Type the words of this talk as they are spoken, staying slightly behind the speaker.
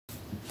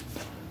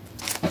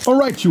All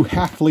right, you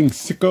halfling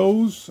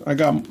sickos. I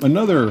got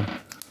another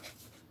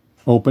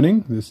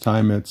opening. This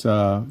time it's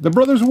the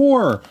Brothers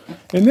War.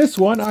 In this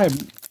one, I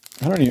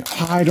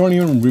don't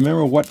even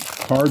remember what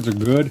cards are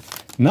good.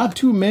 Not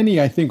too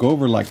many, I think,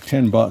 over like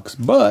 10 bucks.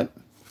 But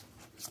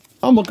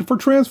I'm looking for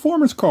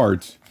Transformers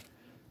cards.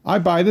 I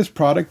buy this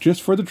product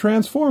just for the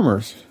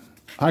Transformers.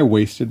 I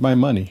wasted my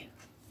money.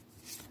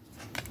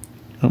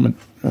 I'm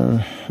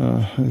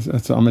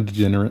a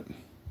degenerate.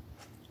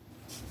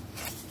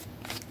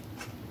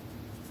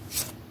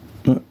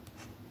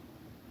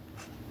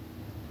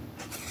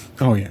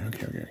 Oh yeah,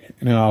 okay.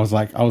 No,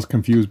 I was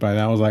confused by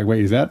that. I was like,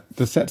 wait, is that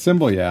the set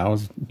symbol? Yeah, I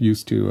was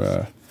used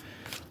to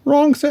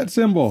wrong set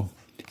symbol.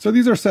 So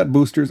these are set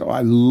boosters. Oh,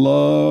 I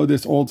love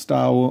this old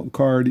style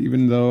card,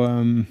 even though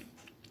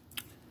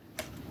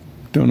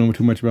don't know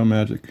too much about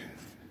Magic.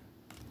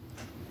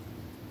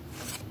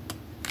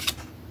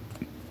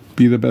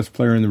 Be the best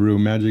player in the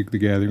room, Magic the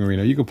Gathering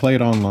Arena. You can play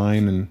it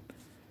online, and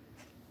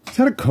is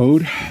that a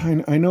code?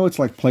 I know it's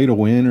like play to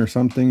win or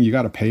something. You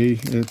got to pay.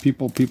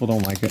 People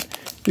don't like it.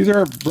 These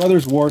are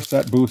Brothers War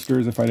set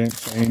boosters, if I didn't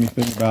say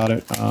anything about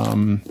it.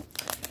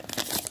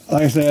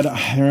 Like I said,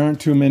 there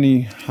aren't too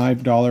many high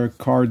dollar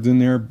cards in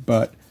there,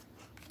 but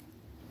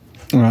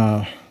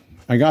I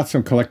got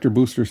some collector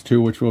boosters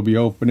too, which we'll be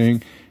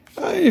opening.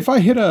 If I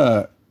hit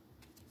a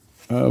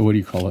what do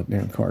you call it,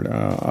 damn card?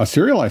 A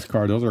serialized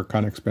card, those are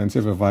kind of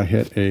expensive. If I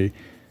hit a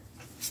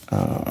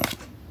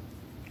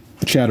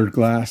Shattered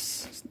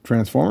Glass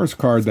Transformers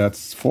card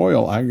that's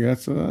foil, I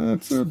guess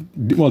that's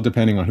well,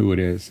 depending on who it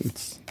is,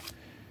 it's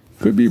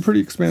could be pretty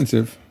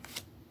expensive.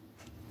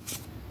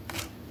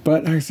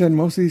 But like I said,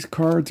 most of these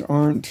cards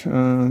aren't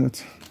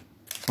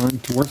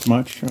worth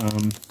much.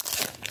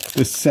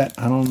 This set,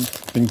 I don't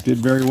think did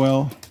very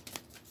well.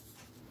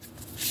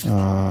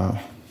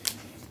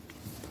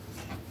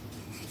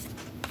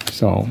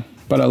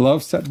 But I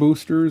love set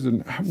boosters,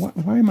 and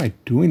why am I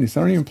doing this? I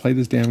don't even play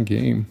this damn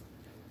game.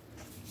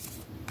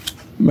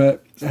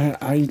 But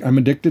I'm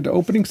addicted to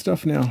opening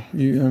stuff now.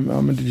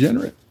 I'm a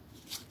degenerate.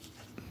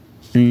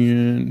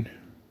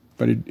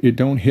 But it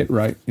don't hit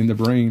right in the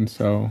brain,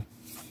 so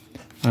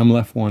I'm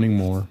left wanting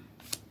more.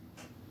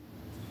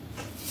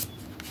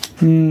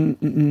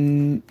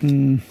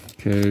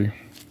 Okay.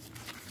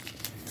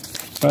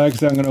 Like I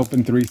said, I'm going to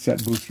open 3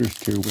 set boosters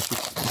too. Which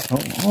is,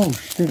 oh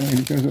shit, I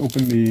guys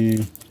open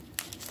the...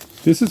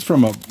 This is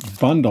from a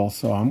bundle,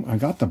 so I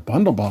got the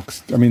bundle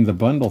box. I mean, the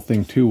bundle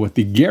thing too, with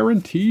the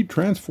guaranteed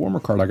Transformer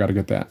card. I got to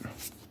get that.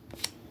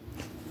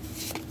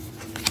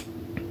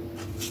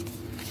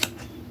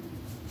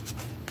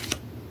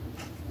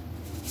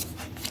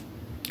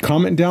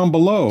 Comment down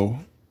below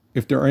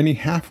if there are any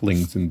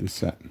halflings in this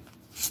set.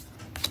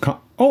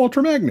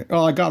 Ultra Magnet.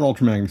 Oh, I got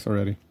Ultra Magnets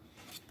already.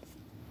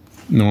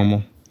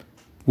 Normal.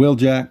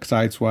 Wheeljack,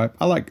 Sideswipe.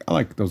 I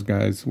like those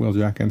guys,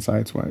 Wheeljack and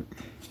Sideswipe.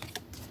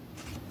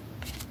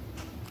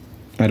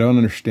 I don't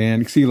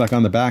understand. See, like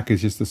on the back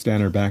is just the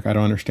standard back. I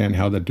don't understand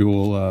how the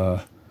dual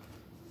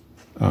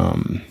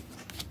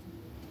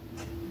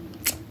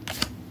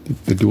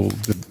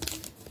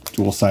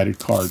dual-sided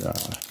card,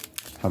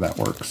 how that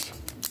works.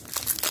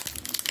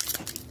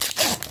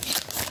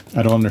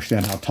 I don't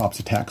understand how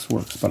Topps Attacks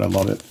works, but I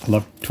love it. I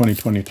love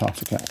 2020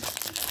 Topps Attacks.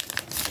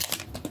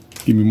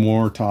 Give me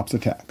more Topps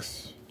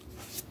Attacks.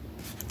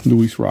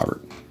 Luis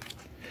Robert. You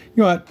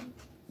know what?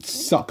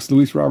 Sucks.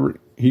 Luis Robert,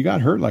 he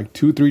got hurt like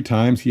 2-3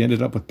 times. He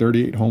ended up with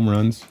 38 home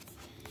runs.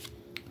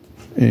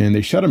 And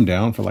they shut him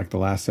down for like the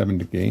last 7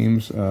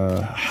 games.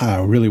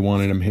 I really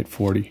wanted him to hit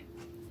 40.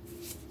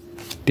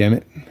 Damn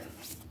it.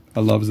 I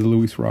love the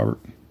Luis Robert.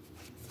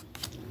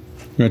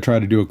 I'm going to try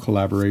to do a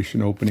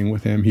collaboration opening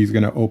with him. He's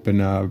going to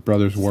open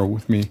Brothers War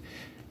with me.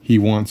 He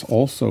wants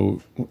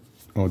also...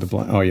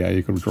 Oh, yeah,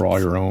 you could draw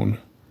your own.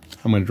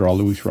 I'm going to draw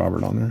Luis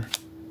Robert on there.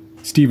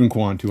 Stephen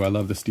Kwan, too. I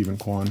love the Stephen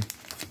Kwan.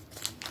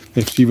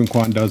 If Stephen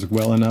Kwan does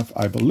well enough,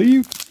 I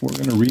believe we're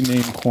going to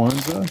rename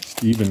Kwanzaa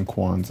Stephen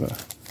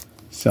Kwanzaa.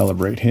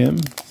 Celebrate him.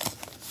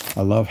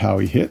 I love how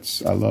he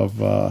hits. I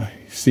love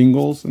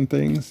singles and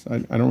things. I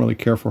don't really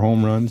care for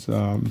home runs.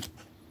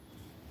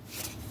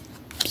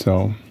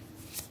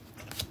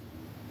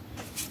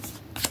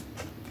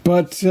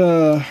 But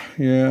yeah,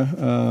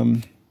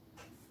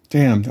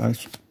 damn.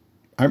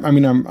 I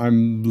mean,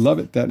 I'm love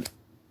it that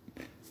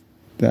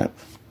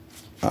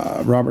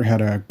Robert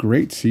had a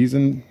great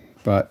season,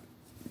 but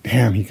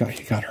damn, he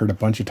got hurt a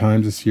bunch of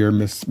times this year.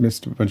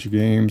 Missed a bunch of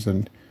games,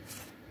 and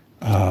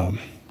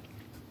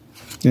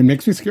it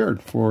makes me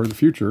scared for the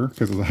future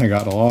because I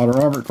got a lot of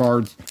Robert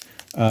cards.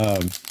 I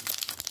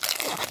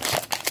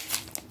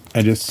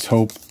just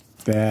hope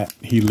that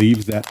he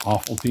leaves that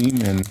awful team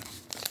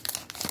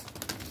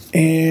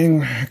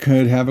and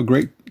could have a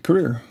great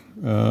career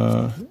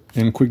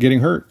and quit getting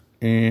hurt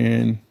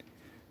and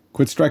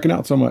quit striking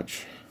out so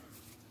much.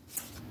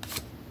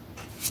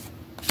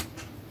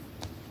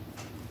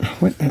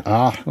 What?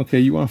 Ah, okay,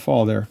 you want to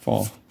fall there.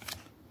 Fall.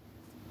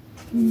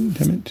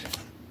 Damn it.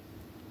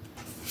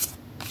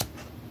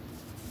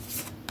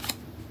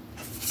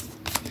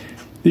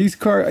 These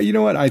cards, you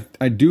know what?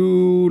 I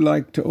do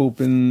like to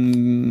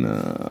open.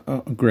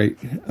 Great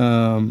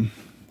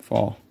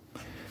fall.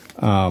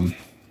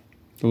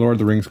 The Lord of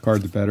the Rings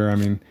card's better. I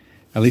mean,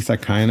 at least I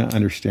kind of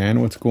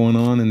understand what's going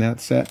on in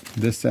that set.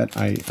 This set,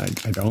 I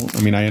don't.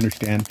 I mean, I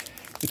understand.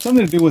 It's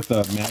something to do with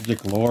the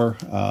magic lore.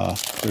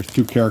 There's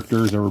two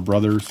characters that were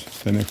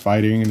brothers, and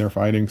they're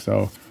fighting.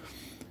 So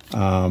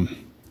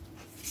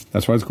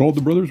that's why it's called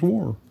the Brothers'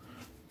 War.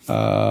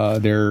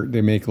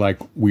 They make like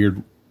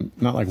weird,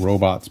 not like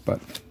robots, but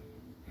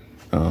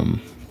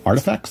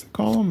artifacts, they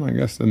call them, I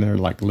guess. And they're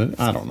like,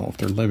 I don't know if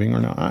they're living or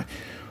not.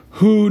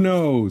 Who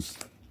knows?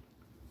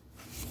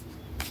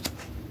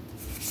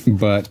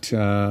 But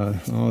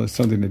it's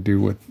something to do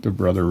with the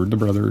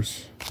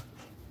brothers.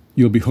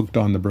 You'll be hooked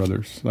on the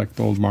brothers, like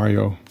the old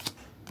Mario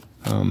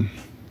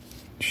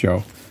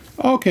show.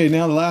 Okay,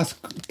 now the last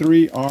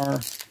three are,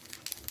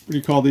 what do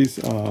you call these?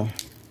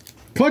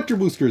 Collector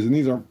boosters, and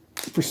these are,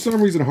 for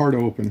some reason, hard to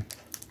open.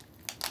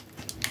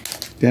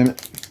 Damn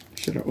it.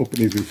 Should have opened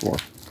these before.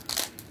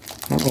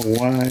 I don't know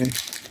why.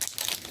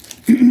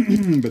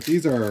 But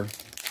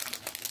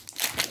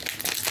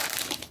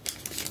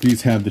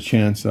these have the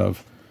chance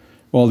of,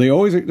 well, they're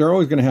always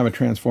going to have a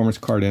Transformers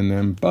card in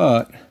them,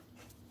 but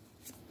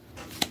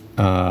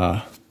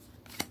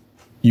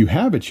you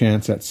have a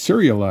chance at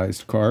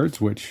serialized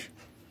cards, which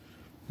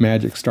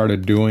Magic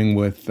started doing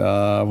with,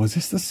 was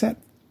this the set?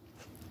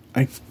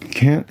 I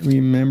can't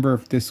remember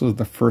if this was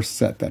the first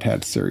set that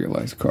had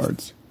serialized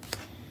cards.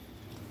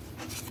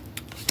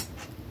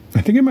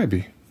 I think it might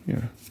be,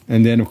 yeah.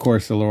 And then, of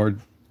course, the Lord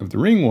of the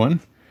Ring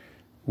one,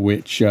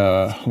 which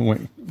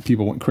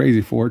people went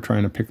crazy for,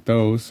 trying to pick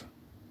those.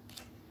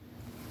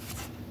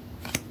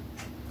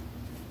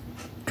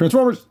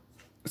 Transformers,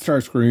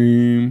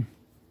 Starscream.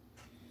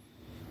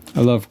 I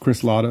love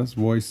Chris Latta's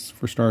voice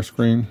for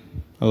Starscream.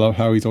 I love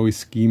how he's always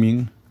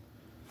scheming.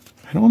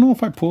 I don't know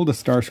if I pulled a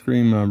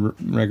Starscream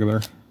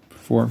regular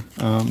before.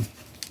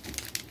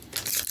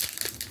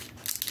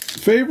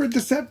 Favorite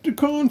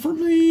Decepticon for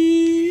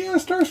me? Yeah,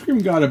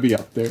 Starscream gotta be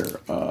up there.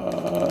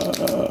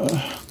 God,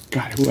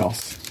 who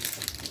else?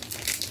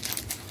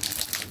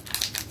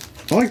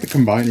 I like the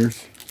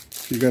Combiners.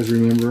 If you guys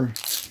remember.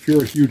 If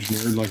you're a huge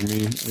nerd like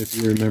me, if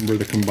you remember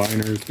the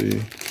Combiners,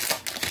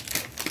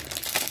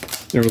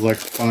 there was like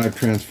 5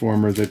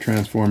 Transformers. They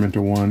transform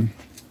into one.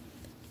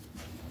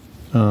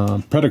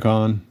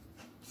 Predacon.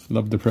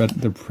 Love the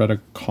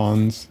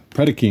Predacons.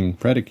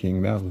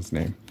 Predaking, that was his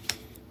name.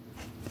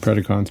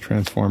 Predacons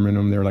transforming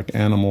them. They're like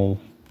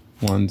animal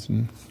ones.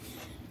 And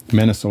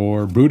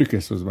Menasor.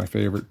 Bruticus was my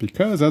favorite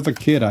because as a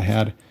kid I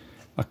had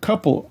a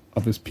couple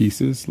of his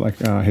pieces, like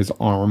his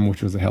arm,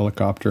 which was a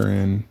helicopter,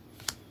 and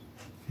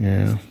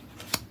yeah.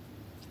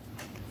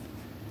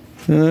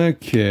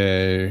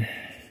 Okay.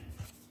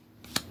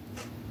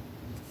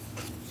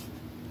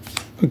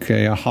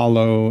 Okay, a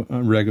hollow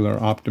regular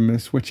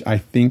Optimus, which I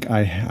think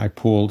I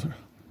pulled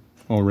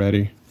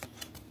already.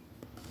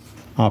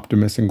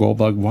 Optimus and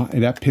Goldbug. Why,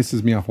 that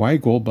pisses me off. Why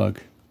Goldbug?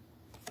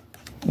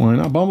 Why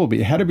not Bumblebee?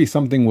 It had to be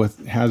something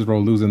with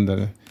Hasbro losing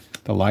the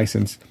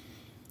license.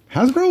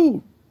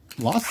 Hasbro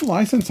lost the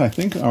license, I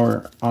think,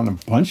 or on a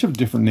bunch of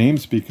different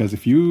names, because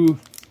if you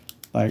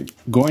like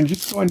going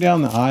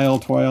down the aisle,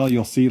 toil,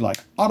 you'll see like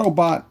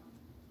Autobot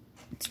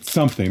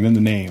something in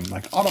the name,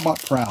 like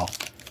Autobot Prowl.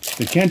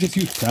 They can't just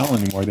use Prowl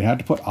anymore. They had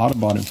to put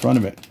Autobot in front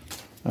of it.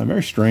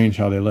 Very strange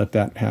how they let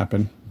that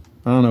happen.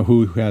 I don't know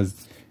who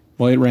has.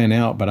 Well, it ran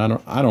out, but I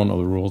don't know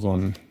the rules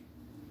on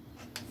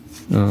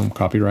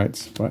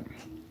copyrights, but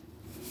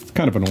it's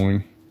kind of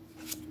annoying.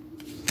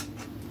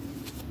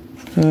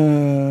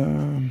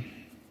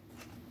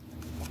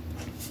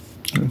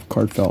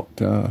 Card felt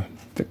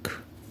thick.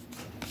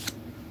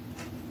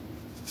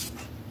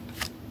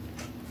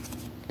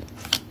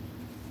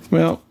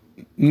 Well,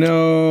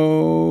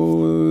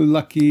 no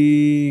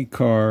lucky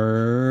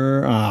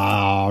car.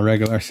 Ah,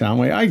 regular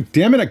Soundwave.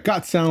 Damn it! I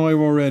got Soundwave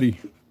already.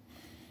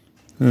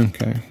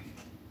 Okay.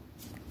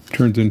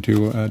 Turns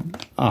into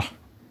a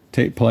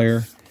tape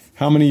player.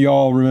 How many of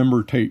y'all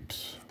remember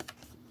tapes?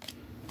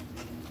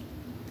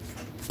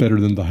 Better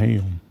than the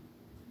Ham.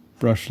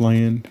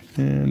 Brushland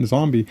and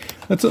Zombie.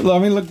 Let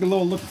me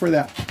look for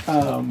that.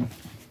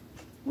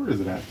 Where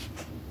is it at?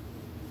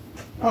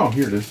 Oh,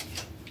 here it is.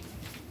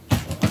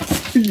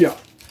 Yeah.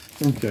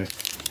 Okay.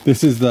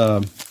 This is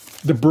the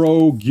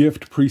Bro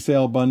gift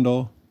pre-sale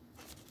bundle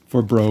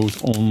for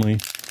bros only.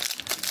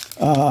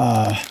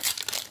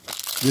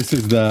 This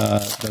is the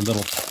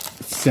little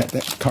set,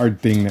 that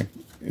card thing that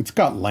it's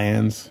got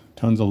lands,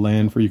 tons of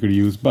land for you could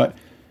use, but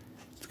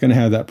it's gonna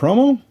have that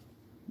promo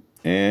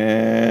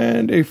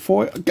and a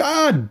foil.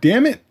 God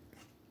damn it!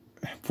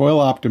 Foil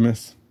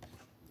Optimus,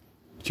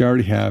 which you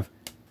already have.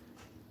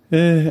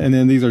 And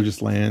then these are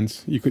just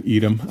lands. You could eat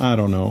them. I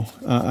don't know.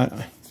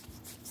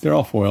 They're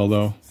all foil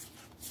though.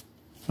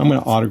 I'm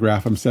gonna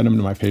autograph them, send them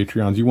to my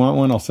Patreons. You want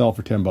one? I'll sell it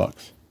for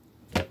 $10.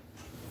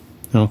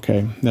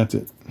 Okay, that's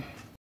it.